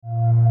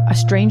a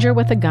stranger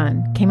with a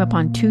gun came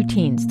upon two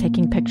teens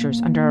taking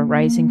pictures under a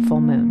rising full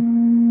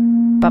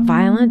moon. But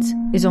violence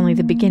is only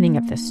the beginning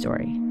of this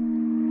story.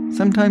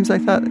 Sometimes I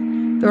thought,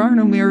 there are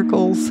no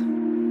miracles.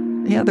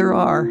 Yeah, there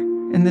are,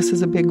 and this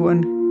is a big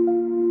one.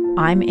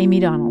 I'm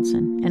Amy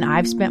Donaldson, and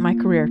I've spent my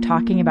career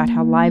talking about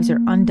how lives are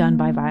undone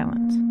by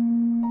violence.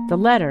 The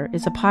Letter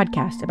is a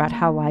podcast about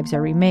how lives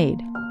are remade.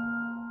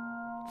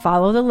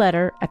 Follow The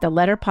Letter at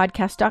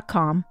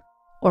theletterpodcast.com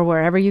or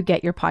wherever you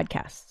get your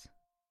podcasts.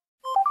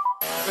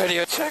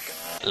 Radio check.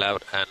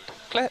 Loud and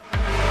clear.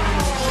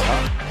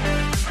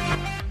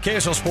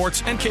 KSL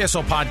Sports and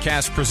KSL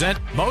Podcast present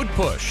Mode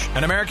Push,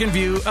 an American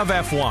view of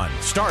F1,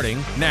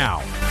 starting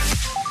now.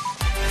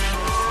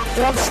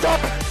 And I'm stuck.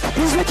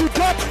 He's making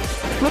cut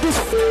with his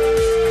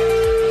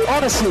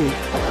honestly.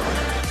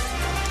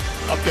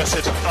 I'm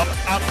gutted. I'm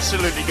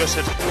absolutely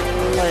gutted.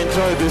 I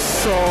enjoyed this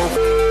so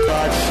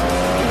much.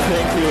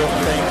 Thank you.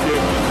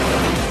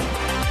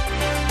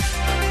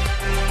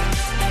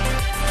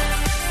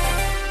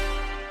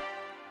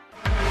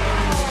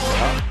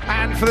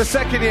 And for the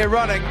second year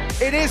running,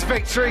 it is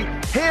victory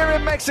here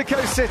in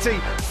Mexico City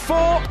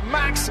for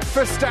Max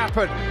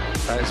Verstappen.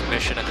 That is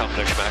mission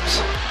accomplished, Max.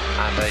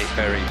 And a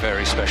very,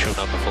 very special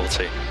number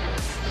 14.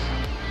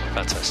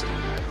 Fantastic.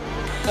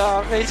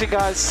 Amazing,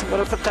 guys. What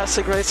a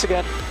fantastic race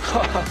again.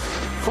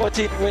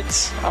 14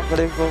 wins.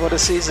 Unbelievable. What a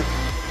season.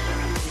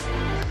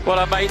 Well,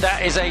 I made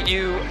that is a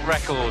new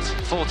record.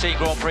 14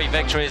 Grand Prix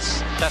victories.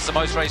 That's the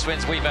most race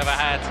wins we've ever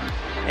had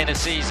in a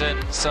season.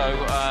 So,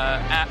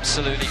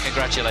 absolutely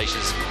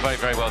congratulations. Very,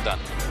 very well done.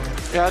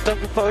 Yeah,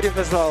 double podium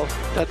as well.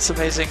 That's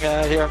amazing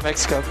here in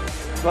Mexico.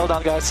 Well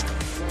done, guys.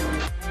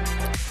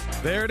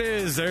 There it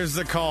is. There's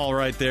the call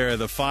right there.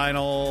 The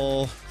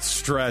final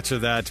stretch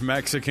of that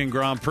Mexican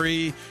Grand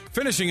Prix.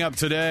 Finishing up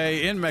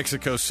today in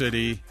Mexico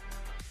City.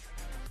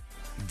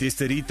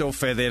 Distrito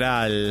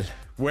Federal,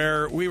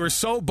 where we were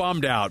so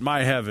bummed out,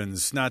 my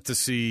heavens, not to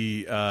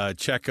see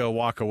Checo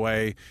walk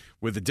away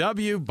with a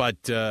W.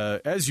 But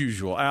as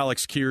usual,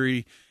 Alex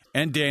Kiri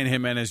and Dan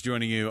Jimenez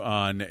joining you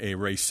on a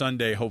race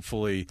Sunday.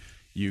 Hopefully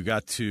you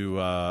got to,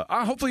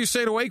 hopefully you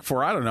stayed awake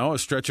for, I don't know, a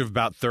stretch of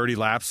about 30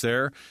 laps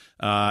there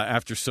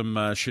after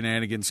some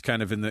shenanigans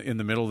kind of in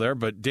the middle there.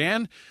 But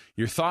Dan,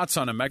 your thoughts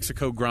on a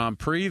Mexico Grand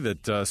Prix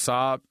that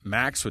saw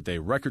Max with a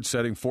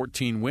record-setting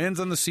 14 wins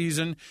on the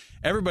season.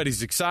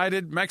 Everybody's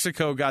excited.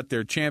 Mexico got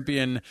their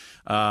champion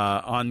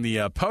on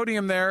the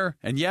podium there,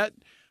 and yet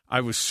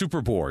I was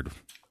super bored.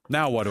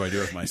 Now what do I do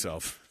with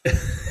myself?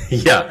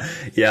 Yeah.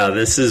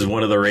 This is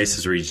one of the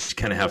races where you just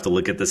kind of have to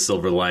look at the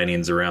silver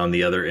linings around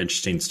the other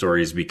interesting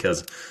stories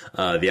because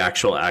the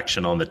actual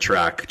action on the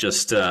track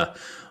just it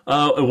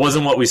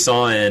wasn't what we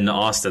saw in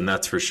Austin,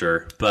 that's for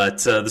sure. But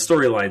the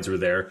storylines were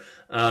there.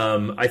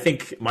 I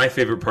think my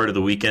favorite part of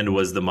the weekend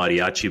was the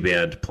mariachi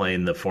band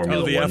playing the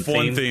Formula One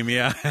F1 theme.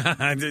 Yeah,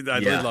 I did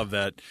love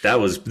that. That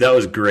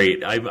was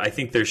great. I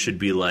think there should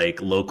be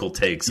like local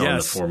takes on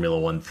the Formula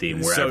One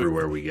theme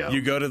everywhere we go.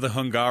 You go to the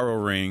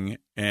Hungaroring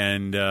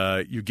and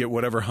you get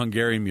whatever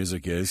Hungarian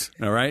music is.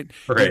 All right.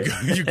 Right.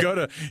 You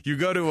go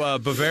to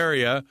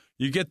Bavaria.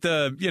 You get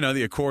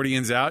the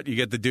accordions out. You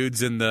get the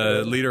dudes in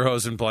the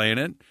lederhosen playing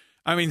it.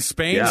 I mean,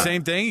 Spain,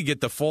 same thing. You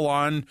get the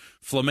full-on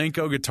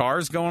flamenco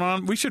guitars going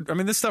on.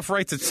 This stuff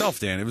writes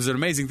itself, Dan. It was an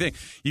amazing thing.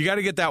 You got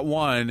to get that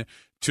one,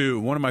 too.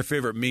 One of my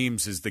favorite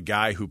memes is the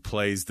guy who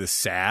plays the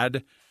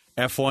sad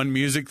F1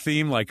 music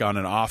theme, like on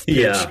an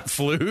off-pitch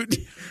flute.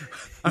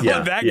 I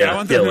want that guy. I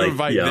want them to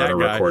invite that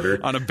guy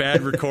on a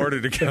bad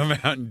recorder to come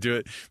out and do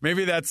it.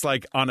 Maybe that's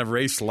like on a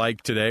race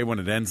like today when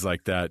it ends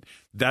like that.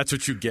 That's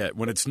what you get.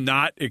 When it's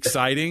not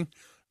exciting,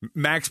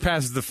 Max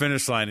passes the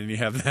finish line, and you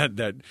have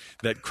that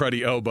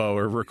cruddy oboe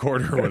or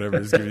recorder or whatever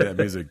is giving you that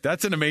music.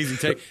 That's an amazing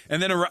take.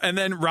 And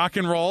then rock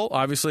and roll,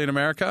 obviously in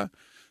America.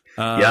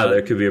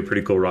 There could be a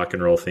pretty cool rock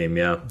and roll theme.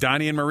 Yeah,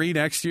 Donnie and Marie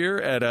next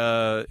year at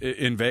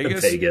in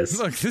Vegas.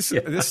 Look,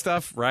 this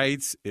stuff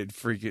writes it's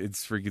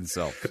freaking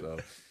self. So,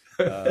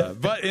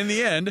 but in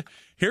the end,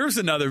 here's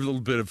another little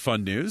bit of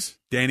fun news.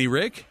 Danny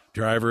Rick,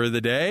 driver of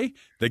the day.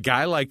 The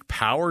guy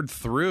powered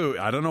through.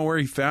 I don't know where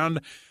he found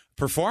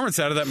performance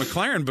out of that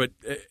McLaren,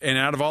 and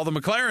out of all the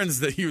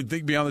McLarens that you would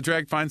think be on the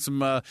track, find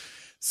some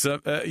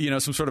sort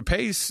of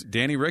pace.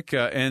 Danny Rick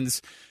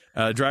ends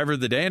driver of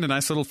the day, and a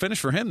nice little finish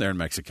for him there in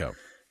Mexico.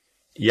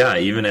 Yeah,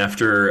 even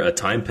after a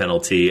time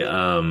penalty,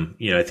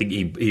 I think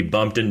he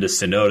bumped into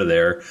Tsunoda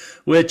there,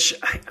 which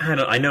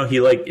I know he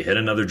hit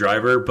another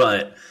driver,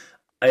 but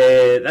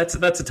that's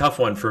a tough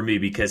one for me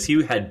because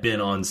he had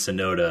been on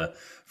Tsunoda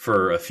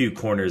for a few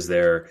corners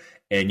there.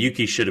 And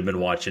Yuki should have been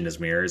watching his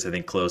mirrors, I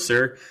think,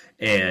 closer.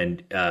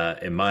 And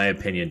in my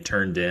opinion,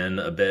 turned in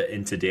a bit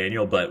into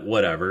Daniel, but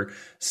whatever.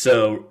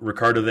 So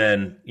Ricardo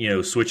then,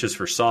 switches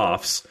for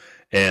softs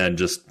and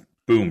just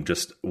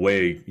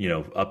way,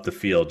 up the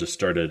field, just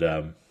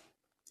started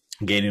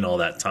gaining all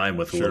that time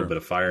with a little bit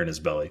of fire in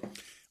his belly.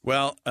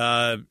 Well,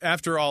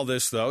 after all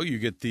this, though, you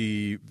get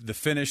the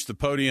finish, the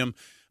podium.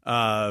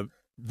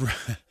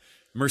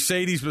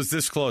 Mercedes was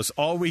this close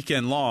all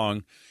weekend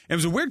long. It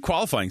was a weird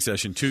qualifying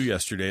session, too,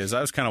 yesterday. As I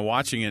was kind of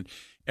watching it,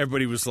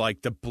 everybody was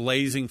like the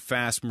blazing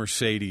fast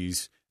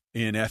Mercedes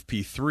in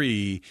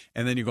FP3,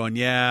 and then you're going,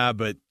 yeah,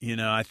 but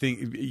I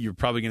think you're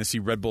probably going to see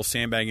Red Bull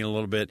sandbagging a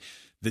little bit.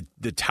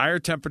 The tire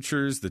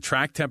temperatures, the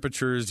track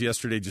temperatures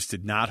yesterday just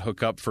did not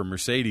hook up for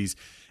Mercedes,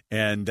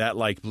 and that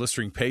like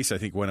blistering pace I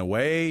think went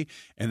away,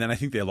 and then I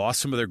think they lost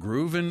some of their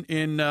groove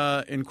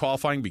in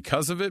qualifying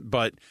because of it.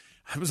 But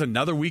it was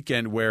another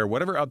weekend where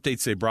whatever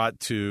updates they brought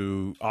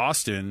to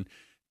Austin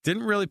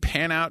didn't really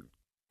pan out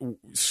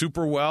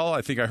super well.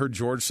 I think I heard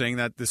George saying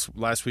that this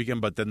last weekend,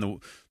 but then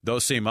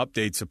those same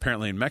updates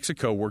apparently in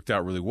Mexico worked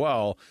out really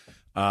well.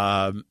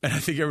 And I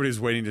think everybody's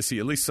waiting to see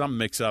at least some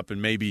mix up,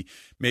 and maybe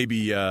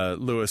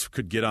Lewis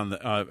could get on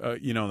the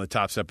on the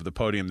top step of the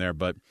podium there.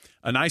 But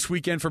a nice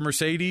weekend for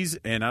Mercedes,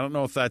 and I don't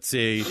know if that's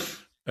a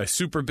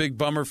super big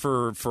bummer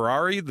for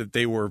Ferrari that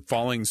they were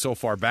falling so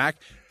far back.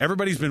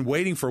 Everybody's been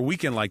waiting for a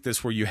weekend like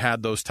this where you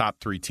had those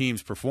top three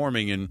teams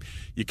performing, and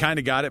you kind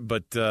of got it.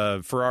 But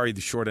Ferrari,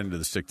 the short end of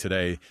the stick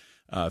today,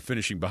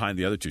 finishing behind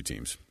the other two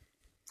teams.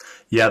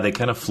 Yeah, they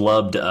kind of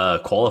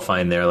flubbed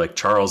qualifying there. Like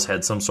Charles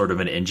had some sort of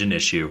an engine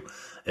issue,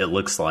 it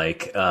looks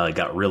like.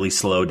 Got really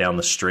slow down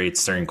the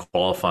straights during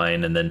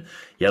qualifying. And then,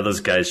 those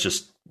guys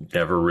just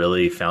never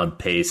really found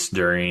pace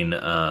during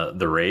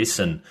the race.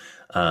 And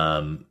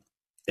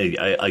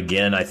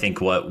again, I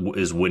think what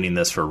is winning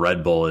this for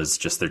Red Bull is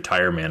just their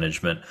tire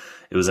management.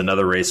 It was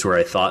another race where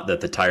I thought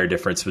that the tire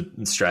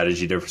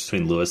strategy difference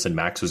between Lewis and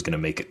Max was going to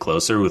make it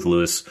closer, with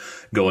Lewis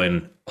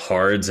going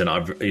hards and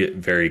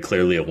very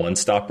clearly a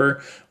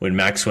one-stopper. When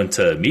Max went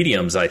to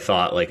mediums, I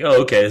thought like,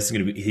 oh, okay,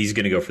 he's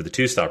going to go for the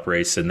two-stop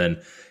race, and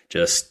then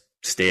just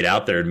stayed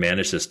out there and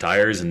managed his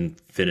tires and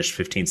finished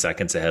 15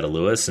 seconds ahead of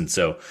Lewis. And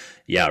so,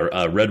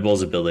 Red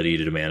Bull's ability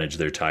to manage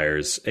their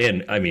tires,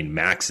 and I mean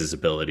Max's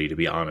ability, to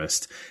be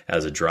honest,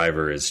 as a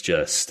driver is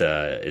just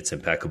it's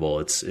impeccable.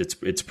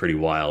 It's pretty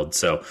wild.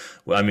 So,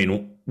 I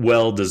mean,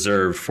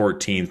 well-deserved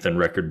 14th and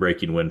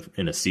record-breaking win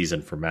in a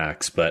season for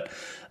Max. But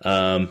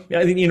I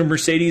think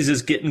Mercedes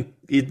is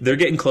they're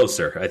getting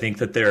closer. I think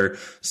that they're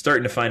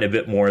starting to find a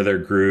bit more of their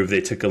groove.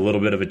 They took a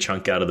little bit of a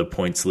chunk out of the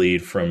points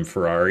lead from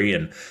Ferrari,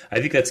 and I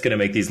think that's going to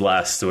make these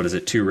last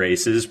 2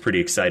 races pretty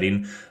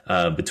exciting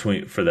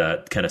for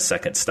that kind of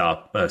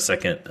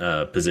second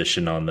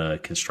position on the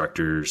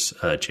constructors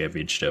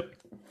championship.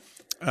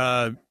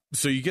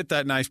 So you get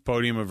that nice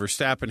podium of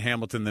Verstappen,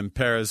 Hamilton, then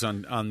Perez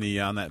on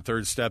that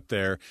third step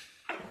there.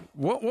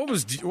 What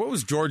was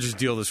George's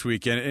deal this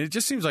weekend? And it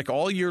just seems like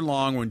all year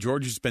long, when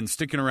George has been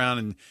sticking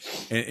around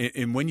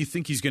and when you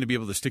think he's going to be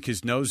able to stick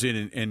his nose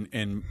in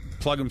and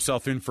plug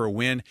himself in for a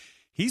win,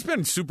 he's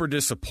been super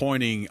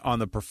disappointing on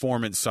the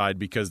performance side,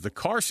 because the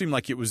car seemed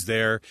like it was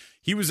there.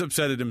 He was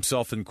upset at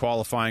himself in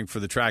qualifying for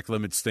the track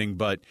limits thing,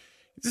 but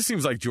it just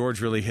seems like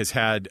George really has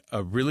had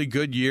a really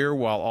good year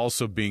while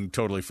also being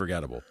totally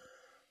forgettable.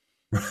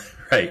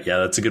 Right. Yeah,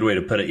 that's a good way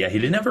to put it. Yeah, he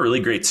didn't have a really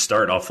great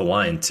start off the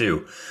line,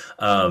 too.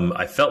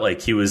 I felt like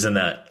he was in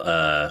that,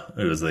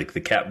 it was like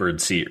the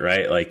catbird seat,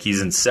 right? Like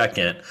he's in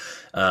second,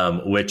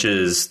 which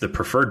is the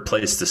preferred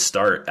place to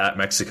start at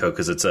Mexico,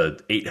 because it's a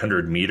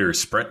 800-meter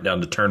sprint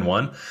down to turn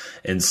 1.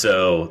 And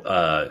so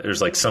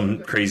there's like some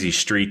crazy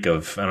streak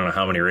of, I don't know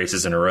how many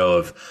races in a row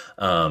of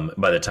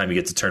by the time you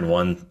get to turn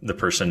 1, the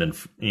person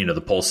in,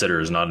 the pole sitter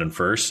is not in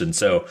first. And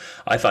so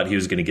I thought he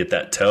was going to get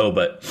that toe,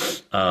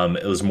 but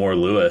it was more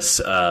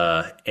Lewis.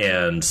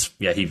 And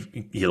yeah,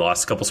 he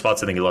lost a couple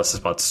spots. I think he lost a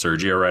spot to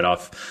Sergio right off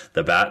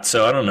the bat.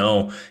 So I don't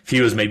know if he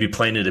was maybe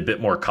playing it a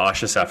bit more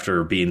cautious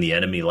after being the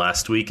enemy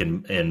last week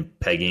and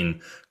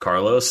pegging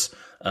Carlos.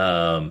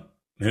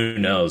 Who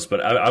knows?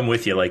 But I'm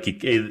with you. Like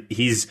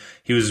he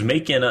was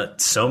making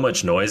so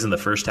much noise in the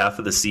first half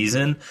of the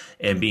season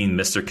and being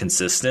Mr.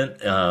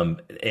 Consistent.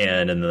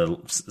 And in the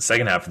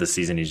second half of the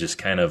season, he's just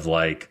kind of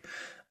like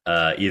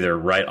either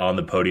right on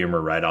the podium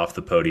or right off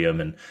the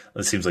podium. And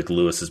it seems like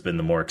Lewis has been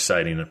the more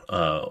exciting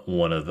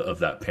one of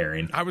that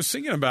pairing. I was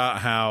thinking about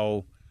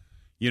how,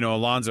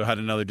 Alonso had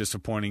another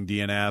disappointing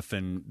DNF,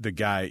 and the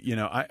guy,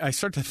 I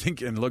start to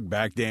think and look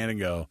back, Dan, and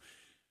go,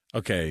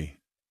 okay,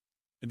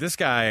 this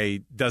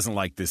guy doesn't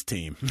like this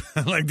team.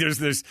 Like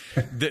there's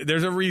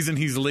a reason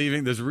he's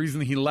leaving. There's a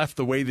reason he left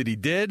the way that he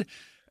did,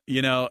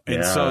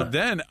 And so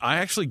then I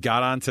actually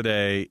got on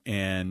today,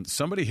 and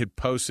somebody had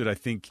posted, I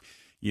think,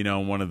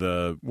 one of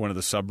the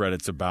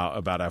subreddits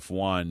about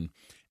F1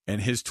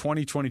 and his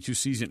 2022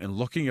 season, and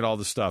looking at all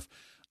the stuff.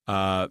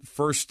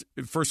 First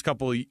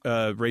couple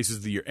races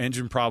of the year: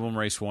 engine problem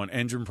race 1,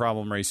 engine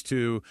problem race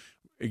 2.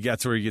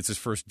 That's where he gets his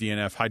first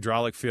DNF.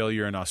 Hydraulic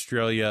failure in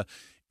Australia.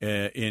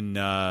 In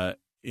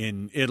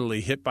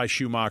Italy, hit by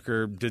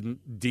Schumacher,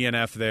 didn't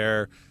DNF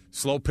there.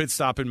 Slow pit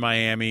stop in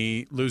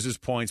Miami, loses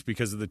points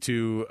because of the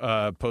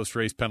 2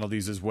 post-race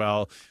penalties as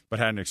well, but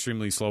had an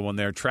extremely slow one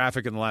there.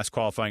 Traffic in the last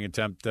qualifying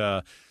attempt,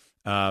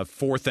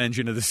 4th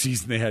engine of the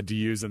season they had to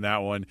use in that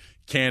one.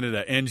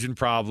 Canada, engine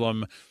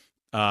problem,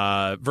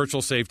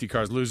 virtual safety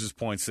cars, loses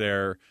points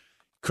there.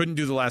 couldn't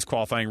do the last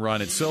qualifying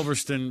run at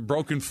Silverstone,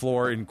 broken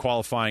floor in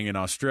qualifying in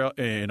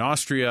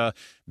Austria,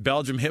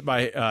 Belgium hit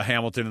by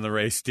Hamilton in the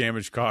race,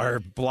 damaged car,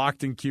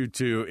 blocked in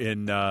Q2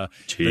 in the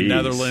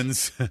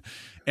Netherlands,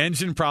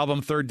 engine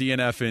problem, third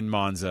DNF in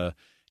Monza,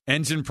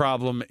 engine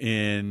problem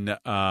in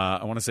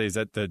I want to say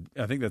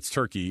I think that's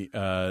Turkey,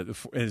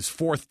 his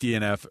fourth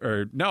DNF,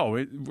 or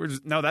no,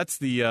 that's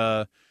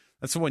the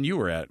one you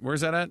were at.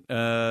 Where's that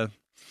at?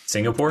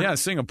 Singapore? Yeah,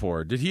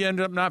 Singapore. Did he end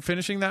up not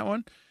finishing that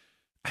one?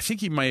 I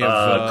think he might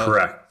have.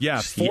 Correct.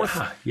 Yeah, fourth.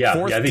 I think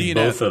DNF.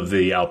 both of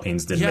the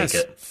Alpines didn't make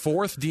it.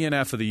 Fourth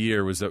DNF of the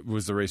year was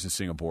the race in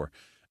Singapore.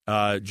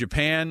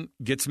 Japan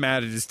gets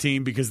mad at his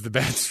team because of the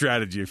bad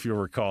strategy, if you'll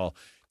recall.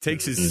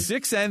 Takes his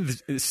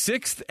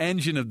sixth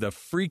engine of the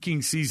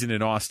freaking season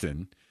in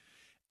Austin.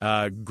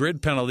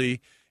 Grid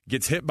penalty.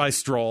 Gets hit by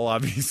Stroll,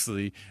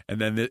 obviously, and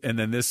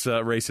then this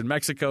race in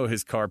Mexico,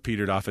 his car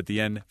petered off at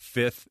the end.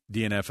 Fifth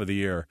DNF of the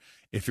year.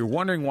 If you're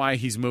wondering why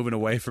he's moving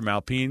away from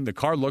Alpine, the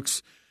car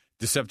looks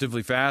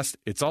deceptively fast.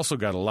 It's also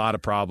got a lot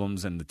of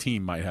problems, and the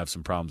team might have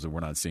some problems that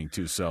we're not seeing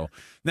too. So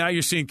now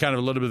you're seeing kind of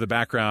a little bit of the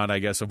background, I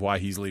guess, of why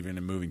he's leaving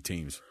and moving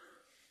teams.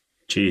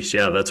 Geez,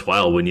 yeah, that's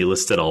wild. When you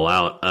list it all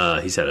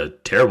out, he's had a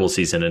terrible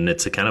season, and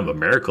it's a kind of a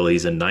miracle.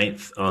 He's in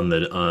ninth on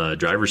the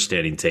driver's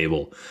standing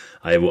table.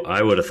 I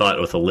would have thought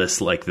with a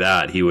list like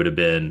that, he would have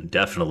been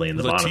definitely in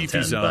the bottom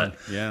 10. Zone. But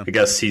yeah. I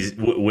guess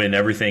when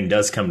everything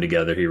does come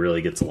together, he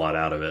really gets a lot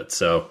out of it.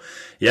 So,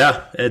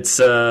 yeah, it's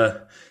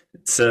going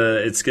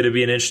to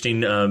be an interesting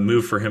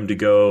move for him to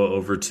go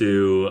over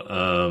to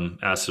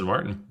Aston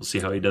Martin. We'll see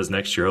how he does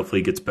next year.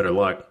 Hopefully, he gets better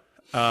luck.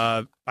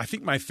 I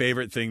think my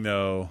favorite thing,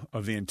 though,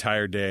 of the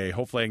entire day,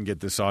 hopefully I can get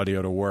this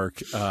audio to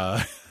work,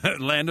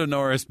 Lando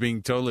Norris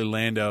being totally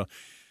Lando.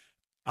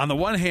 On the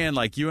one hand,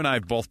 like you and I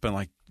have both been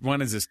like,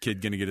 when is this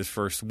kid going to get his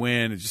first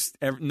win? It's just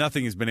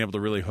nothing has been able to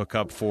really hook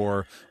up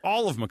for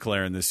all of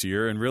McLaren this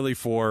year, and really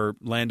for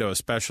Lando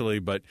especially.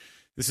 But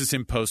this is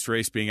him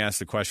post-race being asked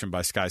the question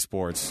by Sky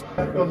Sports.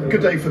 Well,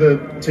 good day for the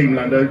team,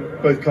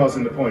 Lando. Both cars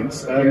in the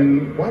points. Why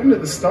didn't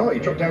at the start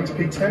you dropped down to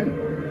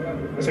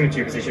P10? There's only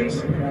two positions,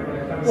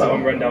 so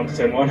I'm run down to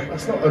turn one.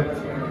 That's not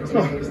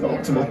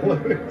optimal.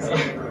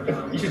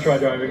 You should try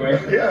driving, mate.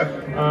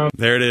 Yeah.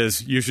 There it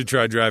is. You should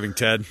try driving,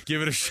 Ted.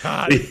 Give it a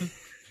shot.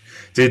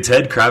 Dude,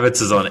 Ted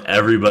Kravitz is on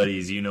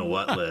everybody's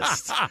you-know-what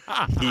list.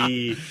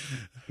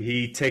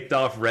 He ticked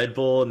off Red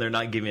Bull, and they're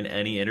not giving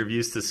any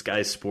interviews to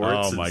Sky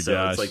Sports. Oh, my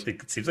gosh. It's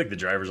it seems like the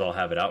drivers all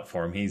have it out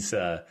for him. He's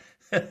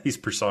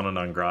persona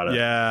non grata.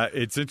 Yeah,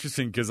 it's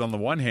interesting because on the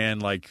one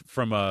hand, like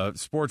from a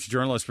sports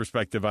journalist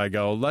perspective, I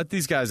go, let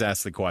these guys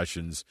ask the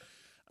questions.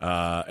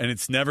 And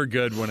it's never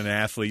good when an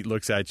athlete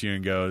looks at you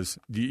and goes,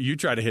 you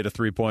try to hit a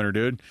three-pointer,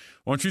 dude.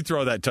 Why don't you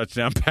throw that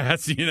touchdown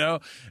pass, you know?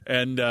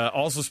 And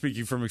also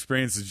speaking from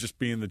experience, is just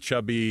being the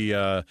chubby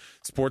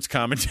sports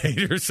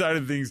commentator side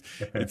of things.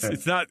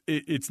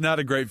 It's not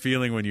a great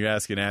feeling when you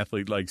ask an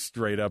athlete like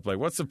straight up, like,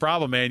 what's the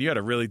problem, man? You had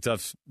a really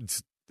tough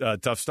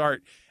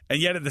start.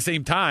 And yet at the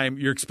same time,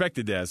 you're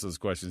expected to ask those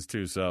questions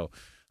too. So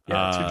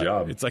yeah, it's your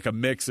job. It's like a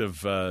mix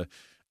of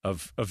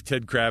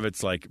Ted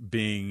Kravitz, like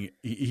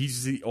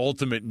he's the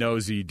ultimate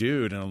nosy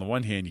dude, and on the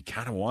one hand you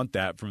kind of want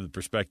that from the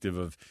perspective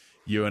of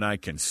you and I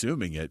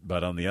consuming it,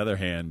 but on the other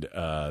hand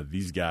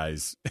these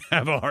guys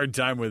have a hard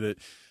time with it,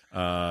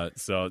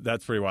 so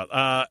that's pretty wild.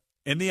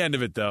 In the end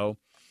of it though,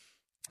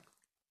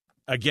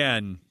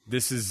 again,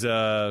 this is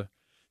I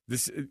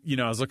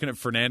was looking at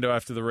Fernando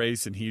after the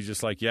race, and he's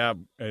just like, yeah,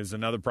 there's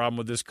another problem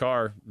with this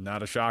car.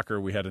 Not a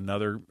shocker. We had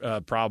another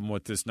problem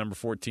with this number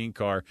 14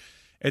 car.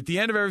 At the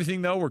end of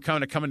everything, though, we're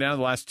kind of coming down to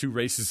the last two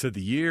races of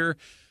the year.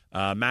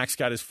 Max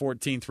got his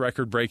 14th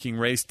record-breaking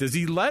race. Does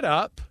he let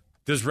up?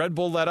 Does Red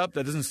Bull let up?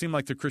 That doesn't seem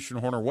like the Christian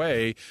Horner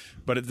way.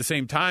 But at the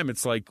same time,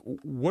 it's like,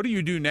 what do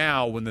you do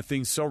now when the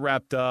thing's so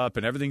wrapped up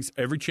and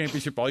every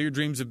championship, all your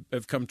dreams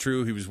have come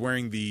true? He was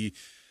wearing the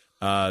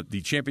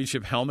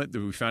championship helmet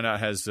that we found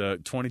out has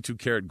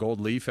 22-karat gold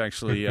leaf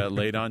actually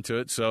laid onto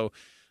it. So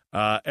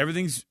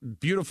everything's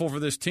beautiful for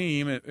this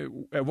team.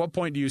 At what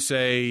point do you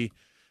say,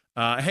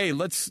 hey,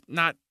 let's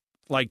not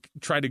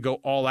try to go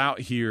all out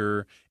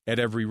here at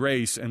every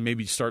race and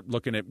maybe start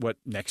looking at what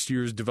next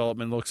year's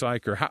development looks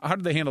like? Or how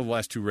did they handle the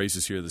last two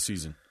races here this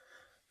season?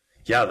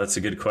 Yeah, that's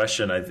a good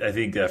question. I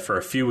think for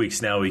a few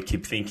weeks now we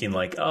keep thinking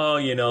they've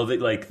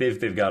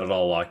got it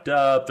all locked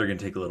up. They're going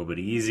to take it a little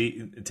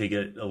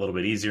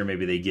bit easier.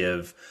 Maybe they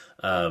give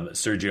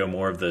Sergio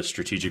more of the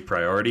strategic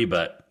priority,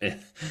 but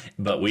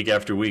week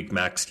after week,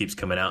 Max keeps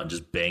coming out and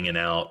just banging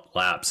out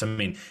laps. I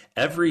mean,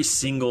 every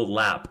single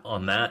lap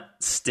on that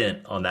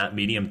stint on that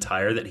medium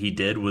tire that he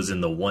did was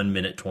in the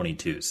 1:22s,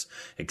 22s,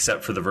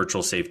 except for the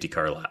virtual safety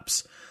car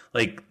laps.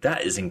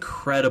 That is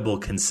incredible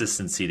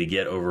consistency to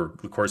get over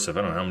the course of,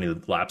 I don't know how many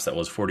laps that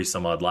was, 40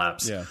 some odd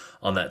laps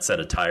on that set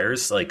of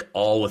tires,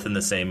 all within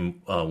the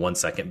same 1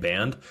 second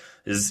band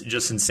is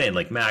just insane.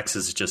 Max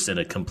is just in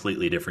a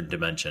completely different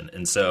dimension.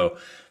 And so,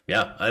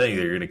 yeah, I think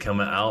they're going to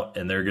come out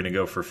and they're going to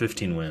go for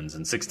 15 wins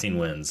and 16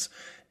 wins.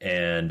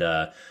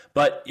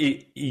 But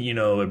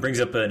it brings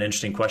up an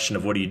interesting question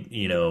of what do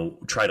you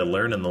try to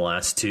learn in the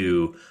last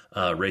two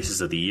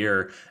races of the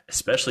year,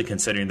 especially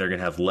considering they're going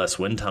to have less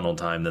wind tunnel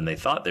time than they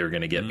thought they were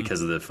going to get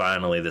because of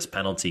finally this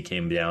penalty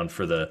came down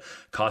for the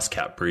cost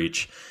cap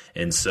breach.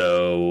 And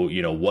so,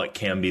 what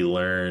can be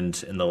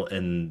learned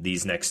in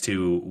these next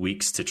 2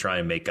 weeks to try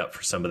and make up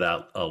for some of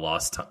that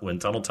lost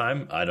wind tunnel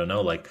time? I don't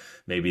know. Like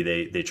maybe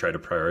they try to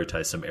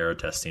prioritize some aero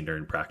testing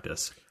during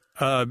practice.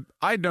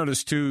 I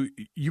noticed too.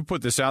 You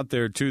put this out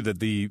there too that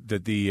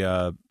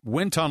the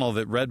wind tunnel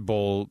that Red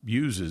Bull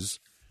uses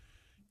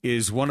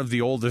is one of the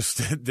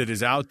oldest that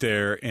is out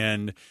there,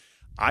 and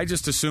I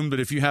just assumed that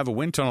if you have a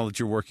wind tunnel that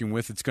you're working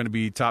with, it's going to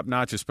be top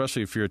notch,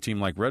 especially if you're a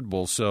team like Red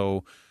Bull.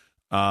 So,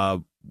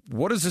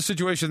 what is the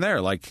situation there?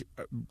 Like,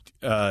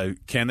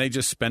 can they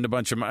just spend a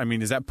bunch of money? I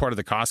mean, is that part of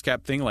the cost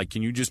cap thing? Like,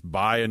 can you just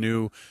buy a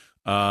new,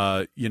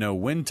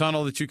 wind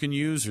tunnel that you can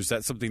use, or is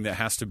that something that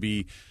has to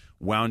be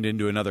wound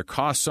into another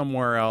cost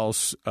somewhere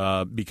else?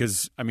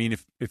 Because I mean,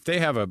 if they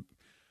have a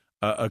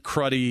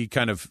cruddy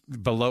kind of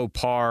below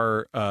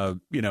par,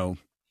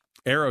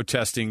 aero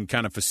testing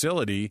kind of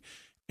facility,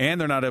 and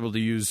they're not able to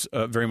use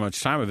very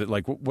much time of it,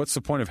 like what's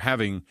the point of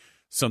having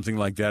something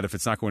like that if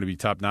it's not going to be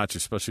top notch,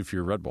 especially if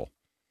you're Red Bull?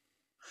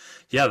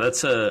 Yeah,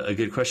 that's a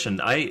good question.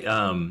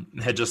 I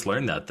had just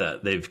learned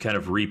that they've kind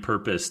of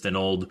repurposed an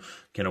old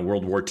kind of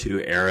World War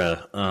II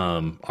era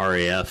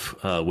RAF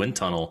wind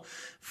tunnel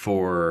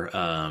for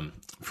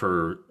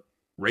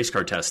race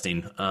car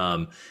testing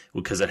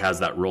because it has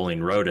that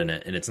rolling road in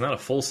it, and it's not a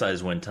full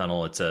size wind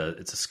tunnel. It's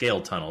a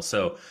scale tunnel.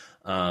 So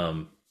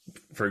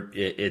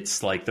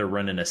it's like they're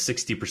running a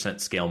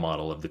 60% scale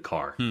model of the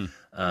car,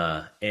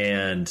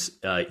 and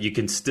you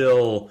can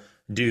still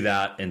do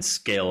that and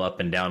scale up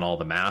and down all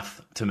the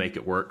math to make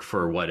it work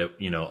for what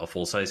a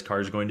full size car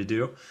is going to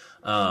do.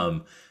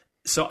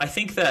 So I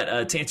think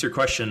that to answer your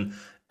question,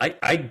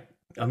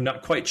 I'm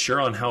not quite sure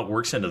on how it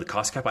works into the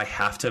cost cap. I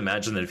have to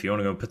imagine that if you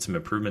want to go put some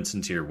improvements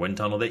into your wind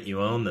tunnel that you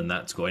own, then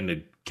that's going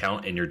to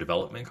count in your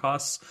development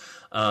costs.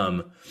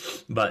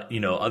 But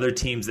other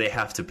teams, they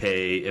have to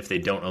pay, if they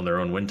don't own their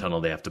own wind tunnel,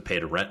 they have to pay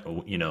to rent,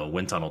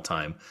 wind tunnel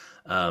time.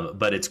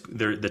 But it's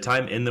the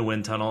time in the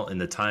wind tunnel and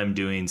the time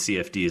doing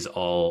CFD is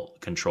all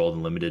controlled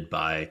and limited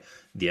by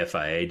the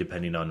FIA,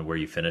 depending on where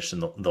you finish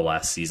in the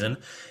last season.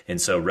 And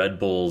so Red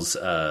Bull's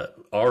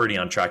already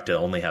on track to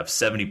only have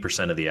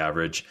 70% of the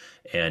average,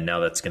 and now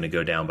that's going to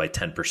go down by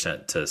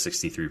 10% to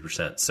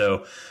 63%.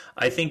 So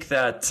I think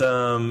that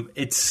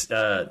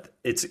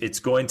it's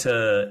going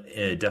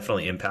to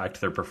definitely impact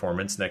their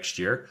performance next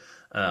year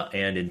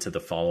and into the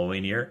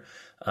following year.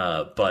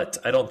 But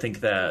I don't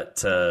think that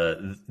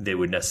they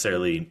would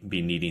necessarily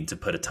be needing to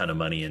put a ton of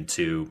money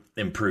into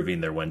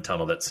improving their wind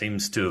tunnel. That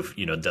seems to have,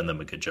 done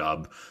them a good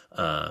job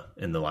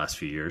in the last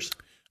few years.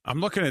 I'm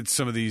looking at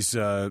some of these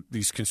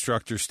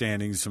constructor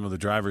standings, some of the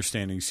driver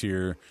standings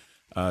here.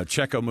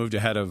 Checo moved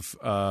ahead of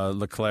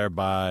Leclerc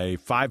by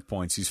 5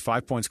 points. He's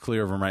 5 points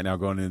clear of him right now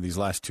going into these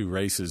last two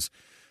races.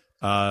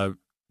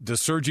 Does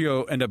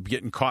Sergio end up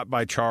getting caught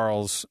by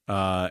Charles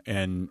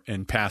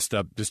and passed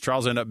up? Does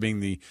Charles end up being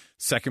the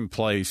second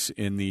place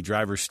in the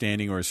driver's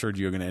standing, or is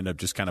Sergio going to end up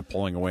just kind of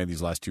pulling away in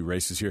these last two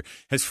races here?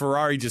 Has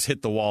Ferrari just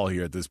hit the wall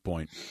here at this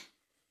point?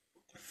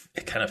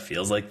 It kind of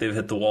feels like they've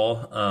hit the wall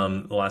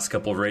the last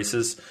couple of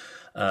races.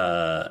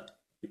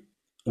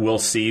 We'll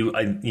see.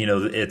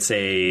 It's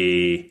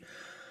a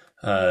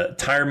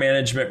tire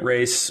management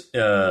race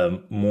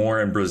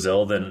more in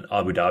Brazil than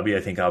Abu Dhabi.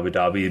 I think Abu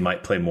Dhabi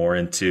might play more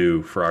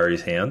into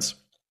Ferrari's hands.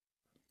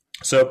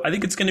 So I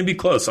think it's going to be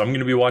close. I'm going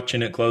to be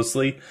watching it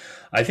closely.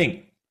 I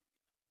think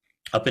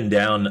up and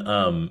down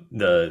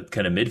the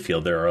kind of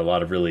midfield, there are a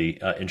lot of really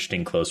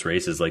interesting close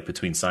races, like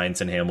between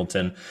Sainz and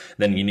Hamilton.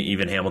 Then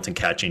even Hamilton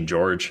catching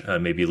George,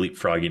 maybe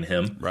leapfrogging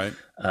him. Right.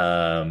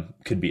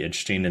 Could be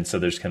interesting. And so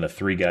there's kind of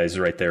three guys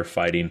right there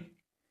fighting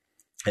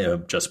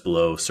just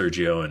below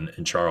Sergio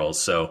and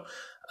Charles. So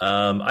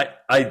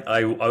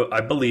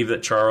I believe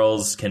that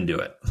Charles can do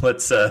it.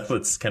 Let's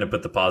kind of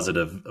put the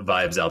positive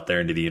vibes out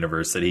there into the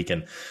universe that he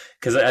can,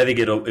 because I think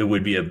it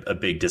would be a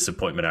big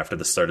disappointment after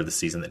the start of the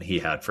season that he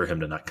had for him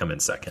to not come in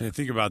second. And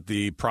think about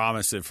the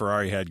promise that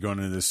Ferrari had going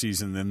into the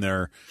season. Then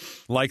they're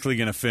likely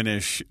going to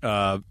finish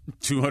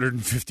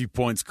 250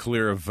 points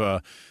clear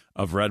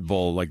of Red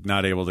Bull, like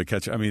not able to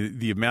catch. I mean,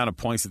 the amount of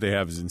points that they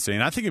have is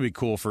insane. I think it'd be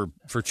cool for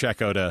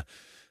Checo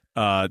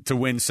to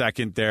win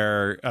second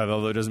there,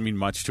 although it doesn't mean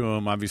much to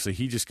him. Obviously,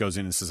 he just goes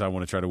in and says, I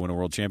want to try to win a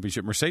world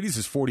championship. Mercedes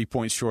is 40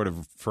 points short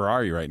of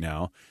Ferrari right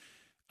now.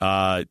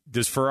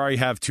 Does Ferrari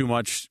have too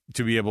much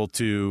to be able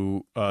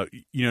to,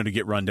 to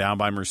get run down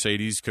by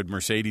Mercedes? Could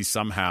Mercedes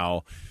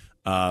somehow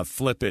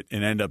flip it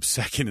and end up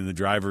second in the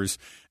drivers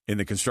in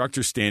the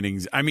constructor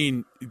standings? I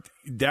mean,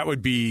 that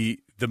would be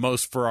the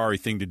most Ferrari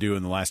thing to do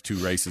in the last two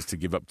races, to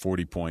give up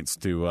 40 points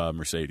to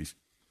Mercedes.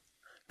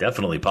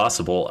 Definitely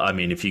possible. I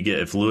mean,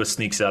 if Lewis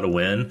sneaks out a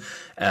win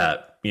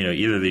at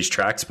either of these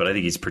tracks, but I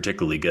think he's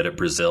particularly good at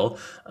Brazil,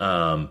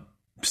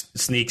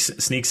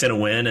 sneaks in a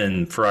win,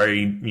 and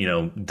Ferrari,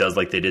 does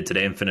like they did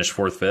today and finish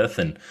 4th, 5th.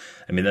 And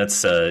I mean,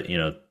 that's,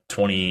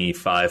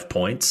 25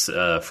 points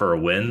for a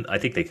win. I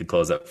think they could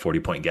close that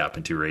 40-point gap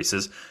in 2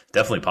 races.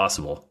 Definitely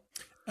possible.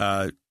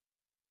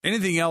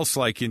 Anything else,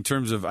 like in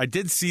terms of, I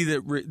did see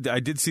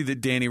that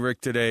Danny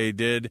Rick today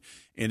did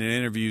in an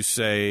interview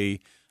say,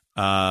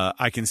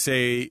 I can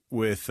say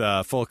with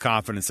full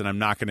confidence that I'm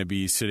not going to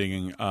be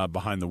sitting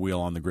behind the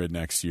wheel on the grid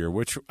next year,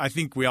 which I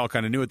think we all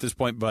kind of knew at this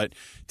point, but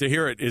to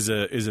hear it is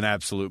an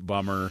absolute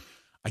bummer.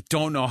 I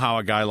don't know how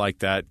a guy like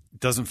that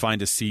doesn't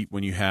find a seat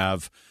when you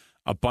have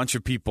a bunch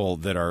of people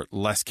that are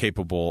less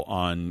capable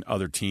on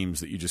other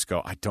teams that you just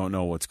go, I don't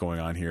know what's going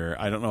on here.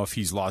 I don't know if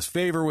he's lost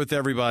favor with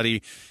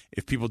everybody,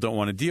 if people don't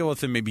want to deal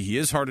with him. Maybe he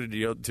is harder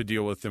to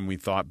deal with than we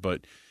thought,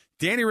 but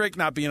Danny Rick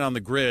not being on the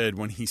grid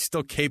when he's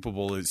still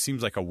capable, it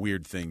seems like a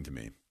weird thing to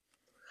me.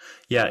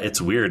 Yeah,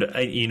 it's weird.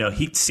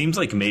 He seems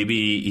like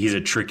maybe he's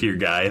a trickier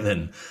guy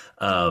than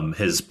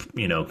his,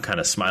 kind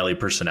of smiley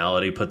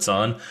personality puts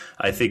on.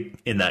 I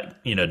think in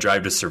that,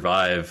 Drive to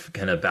Survive,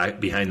 kind of back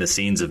behind the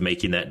scenes of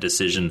making that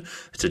decision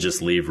to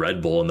just leave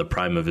Red Bull in the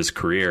prime of his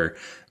career,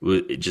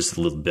 just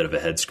a little bit of a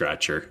head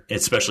scratcher,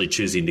 especially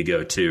choosing to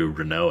go to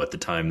Renault at the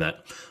time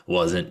that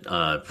wasn't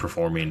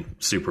performing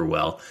super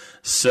well.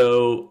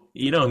 So,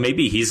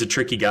 maybe he's a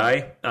tricky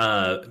guy.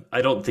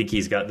 I don't think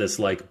he's got this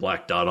like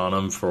black dot on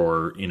him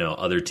for,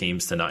 other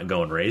teams to not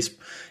go and race.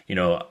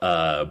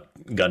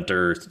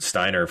 Gunter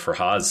Steiner for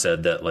Haas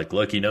said that, like,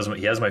 look, he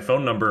has my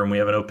phone number and we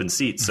have an open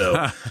seat. So,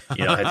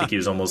 I think he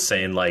was almost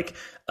saying like,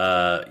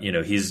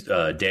 he's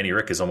Danny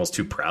Rick is almost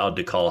too proud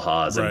to call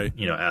Haas and,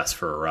 ask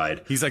for a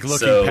ride. He's like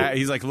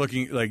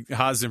looking, like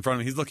Haas in front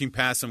of him. He's looking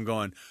past him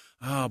going,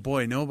 oh,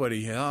 boy,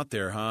 nobody out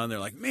there, huh? And they're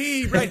like,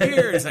 me, right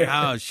here. It's like,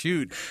 oh,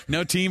 shoot,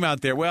 no team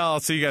out there. Well,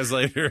 I'll see you guys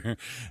later.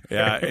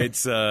 Yeah,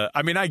 it's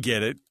I mean, I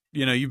get it.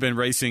 You've been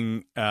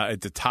racing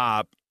at the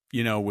top,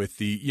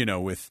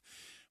 with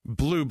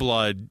blue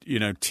blood,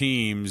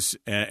 teams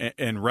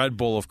and Red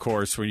Bull, of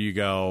course, where you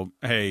go,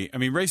 hey, I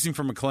mean, racing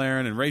for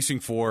McLaren and racing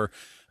for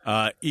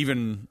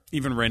even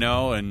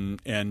Renault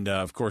and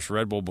of course,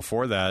 Red Bull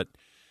before that,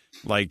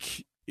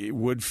 like, it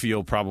would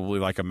feel probably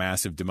like a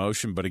massive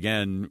demotion. But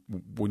again,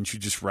 wouldn't you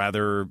just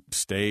rather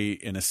stay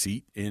in a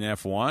seat in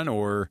F1?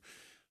 Or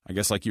I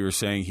guess like you were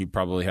saying, he'd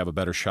probably have a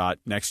better shot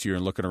next year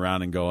and looking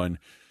around and going,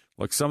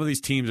 look, some of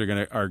these teams are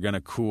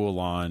gonna cool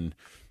on,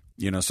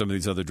 some of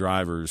these other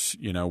drivers,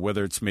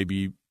 whether it's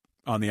maybe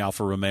on the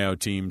Alfa Romeo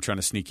team trying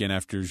to sneak in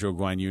after Zhou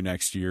Guanyu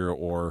next year,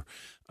 or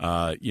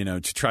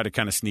to try to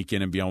kind of sneak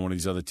in and be on one of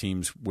these other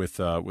teams with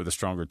a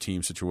stronger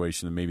team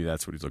situation. And maybe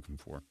that's what he's looking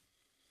for.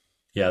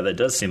 Yeah, that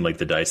does seem like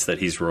the dice that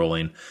he's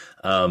rolling.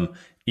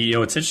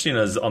 What's interesting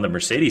is on the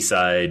Mercedes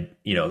side,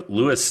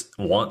 Lewis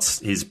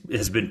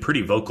has been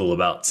pretty vocal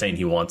about saying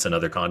he wants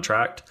another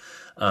contract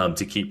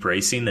to keep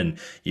racing. And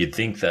you'd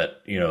think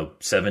that,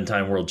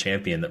 7-time world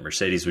champion, that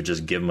Mercedes would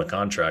just give him a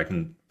contract,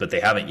 but they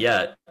haven't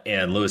yet.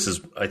 And Lewis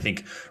has, I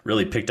think,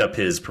 really picked up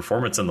his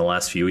performance in the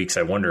last few weeks.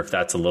 I wonder if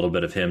that's a little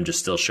bit of him just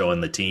still showing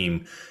the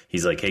team.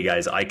 He's like, hey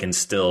guys, I'm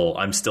still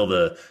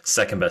the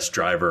second best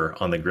driver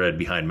on the grid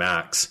behind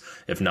Max,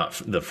 if not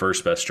the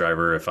first best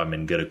driver if I'm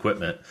in good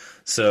equipment.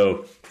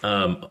 So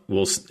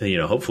we'll,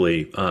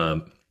 hopefully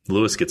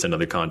Lewis gets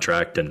another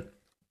contract, and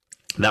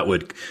that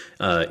would,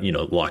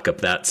 lock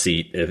up that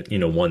seat.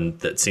 One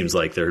that seems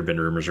like there had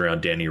been rumors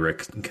around Danny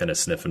Rick kind of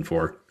sniffing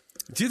for.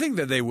 Do you think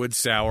that they would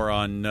sour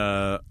on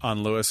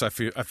Lewis? I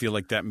feel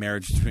like that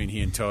marriage between he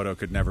and Toto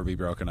could never be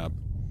broken up.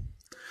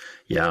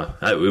 Yeah,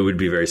 it would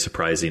be very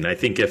surprising. I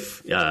think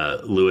if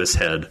Lewis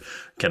had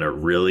kind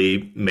of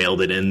really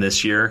mailed it in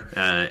this year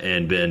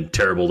and been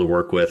terrible to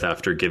work with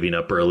after giving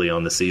up early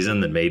on the season,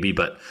 then maybe.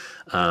 But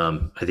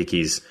I think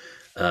he's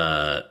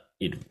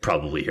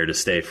probably here to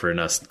stay for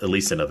at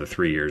least another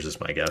 3 years, is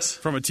my guess.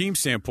 From a team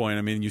standpoint,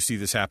 I mean, you see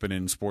this happen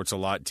in sports a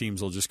lot.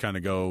 Teams will just kind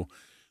of go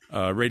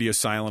radio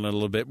silent a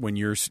little bit when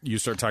you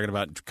start talking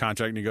about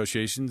contract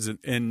negotiations.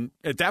 And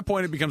at that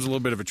point, it becomes a little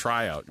bit of a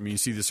tryout. I mean, you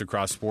see this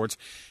across sports,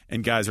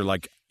 and guys are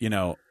like,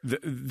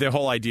 the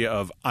whole idea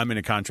of I'm in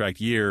a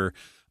contract year,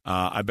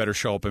 I better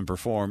show up and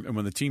perform. And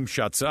when the team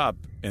shuts up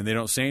and they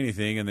don't say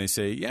anything and they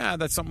say, yeah,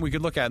 that's something we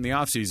could look at in the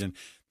offseason,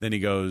 then he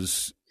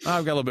goes,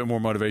 I've got a little bit more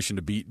motivation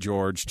to beat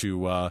George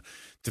to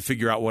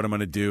figure out what I'm going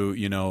to do,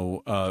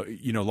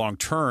 long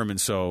term. And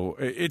so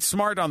it's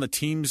smart on the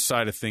team's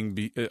side of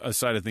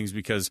things,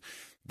 because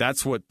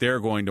that's what they're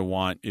going to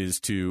want, is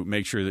to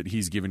make sure that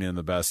he's giving in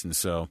the best. And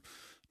so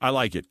I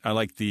like it. I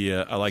like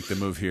the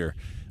move here.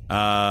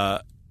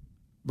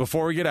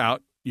 Before we get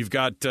out, you've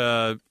got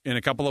in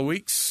a couple of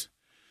weeks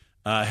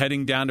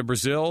heading down to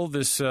Brazil.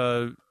 This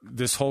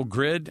whole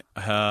grid,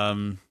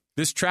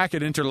 this track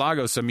at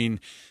Interlagos. I mean,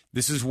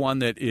 this is one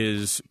that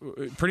is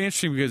pretty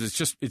interesting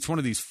because it's one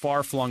of these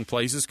far-flung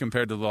places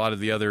compared to a lot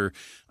of the other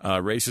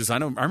races. I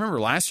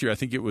remember last year, I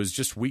think it was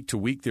just week to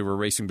week they were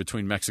racing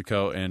between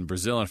Mexico and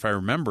Brazil. And if I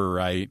remember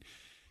right,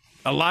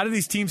 a lot of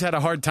these teams had a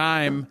hard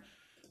time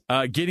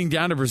getting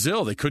down to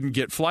Brazil. They couldn't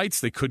get flights.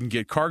 They couldn't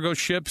get cargo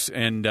ships.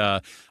 And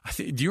do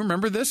you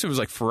remember this? It was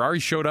like Ferrari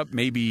showed up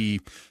maybe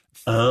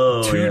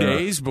 2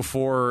 days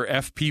before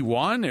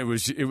FP1.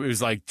 It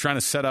was like trying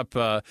to set up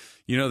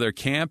their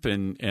camp.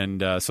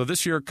 And so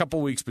this year, a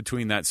couple weeks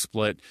between that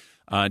split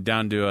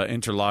down to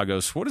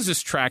Interlagos. What does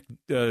this track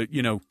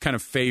kind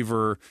of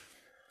favor?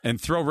 And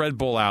throw Red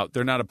Bull out.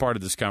 They're not a part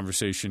of this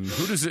conversation.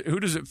 Who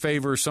does it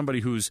favor?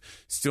 Somebody who's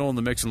still in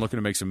the mix and looking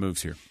to make some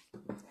moves here.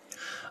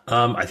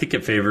 I think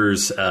it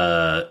favors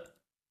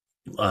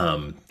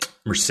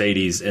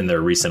Mercedes in their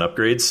recent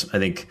upgrades. I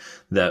think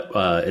that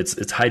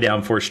it's high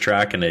downforce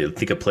track, and I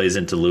think it plays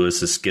into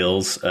Lewis's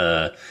skills.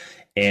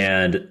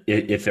 And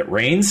if it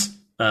rains,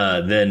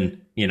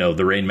 then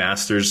the rain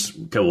masters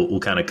will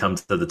kind of come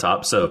to the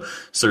top. So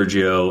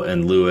Sergio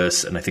and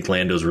Lewis, and I think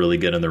Lando's really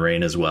good in the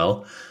rain as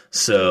well.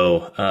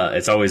 So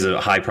it's always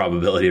a high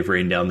probability of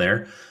rain down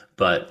there.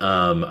 But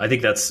I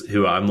think that's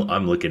who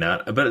I'm looking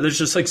at. But there's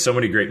just like so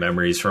many great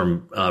memories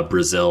from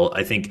Brazil.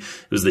 I think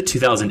it was the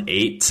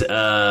 2008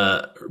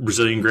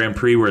 Brazilian Grand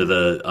Prix where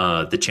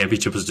the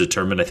championship was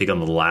determined, I think, on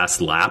the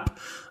last lap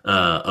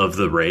of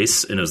the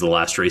race, and it was the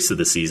last race of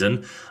the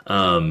season.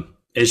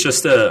 It's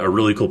just a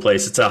really cool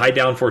place. It's a high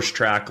downforce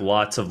track,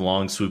 lots of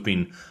long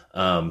swooping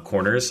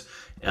corners,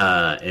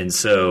 and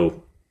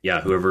so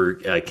whoever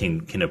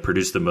can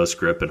produce the most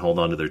grip and hold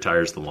on to their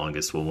tires the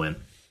longest will win.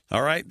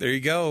 All right, there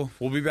you go.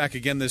 We'll be back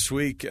again this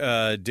week.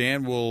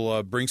 Dan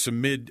will bring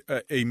some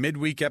a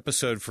midweek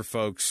episode for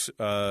folks,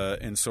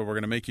 and so we're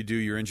going to make you do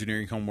your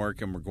engineering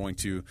homework, and we're going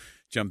to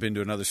jump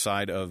into another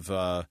side of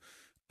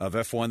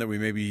F1 that we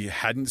maybe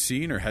hadn't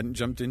seen or hadn't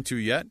jumped into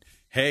yet.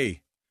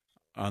 Hey,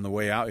 on the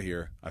way out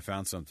here, I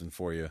found something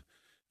for you,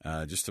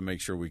 just to make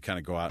sure we kind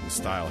of go out in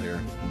style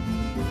here.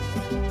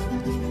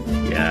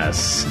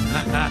 Yes.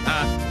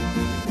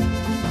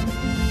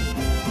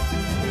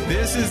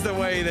 This is the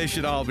way they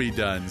should all be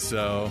done.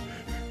 So,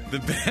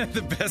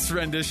 the best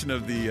rendition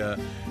of the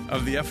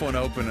F1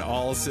 Open,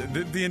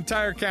 the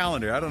entire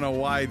calendar. I don't know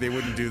why they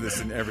wouldn't do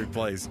this in every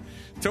place.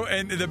 So,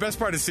 and the best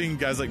part is seeing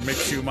guys like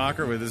Mick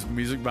Schumacher with his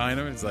music behind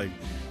him. It's like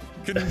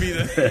couldn't be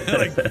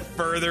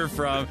further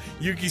from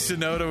Yuki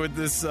Tsunoda with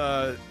this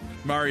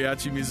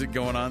mariachi music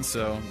going on.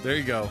 So there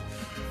you go.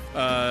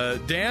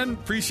 Dan,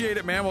 appreciate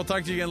it, man. We'll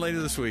talk to you again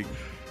later this week.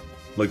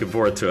 Looking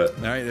forward to it.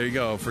 All right, there you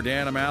go. For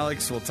Dan, I'm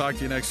Alex. We'll talk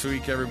to you next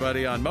week,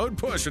 everybody, on Mode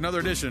Push, another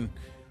edition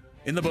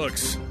in the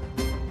books.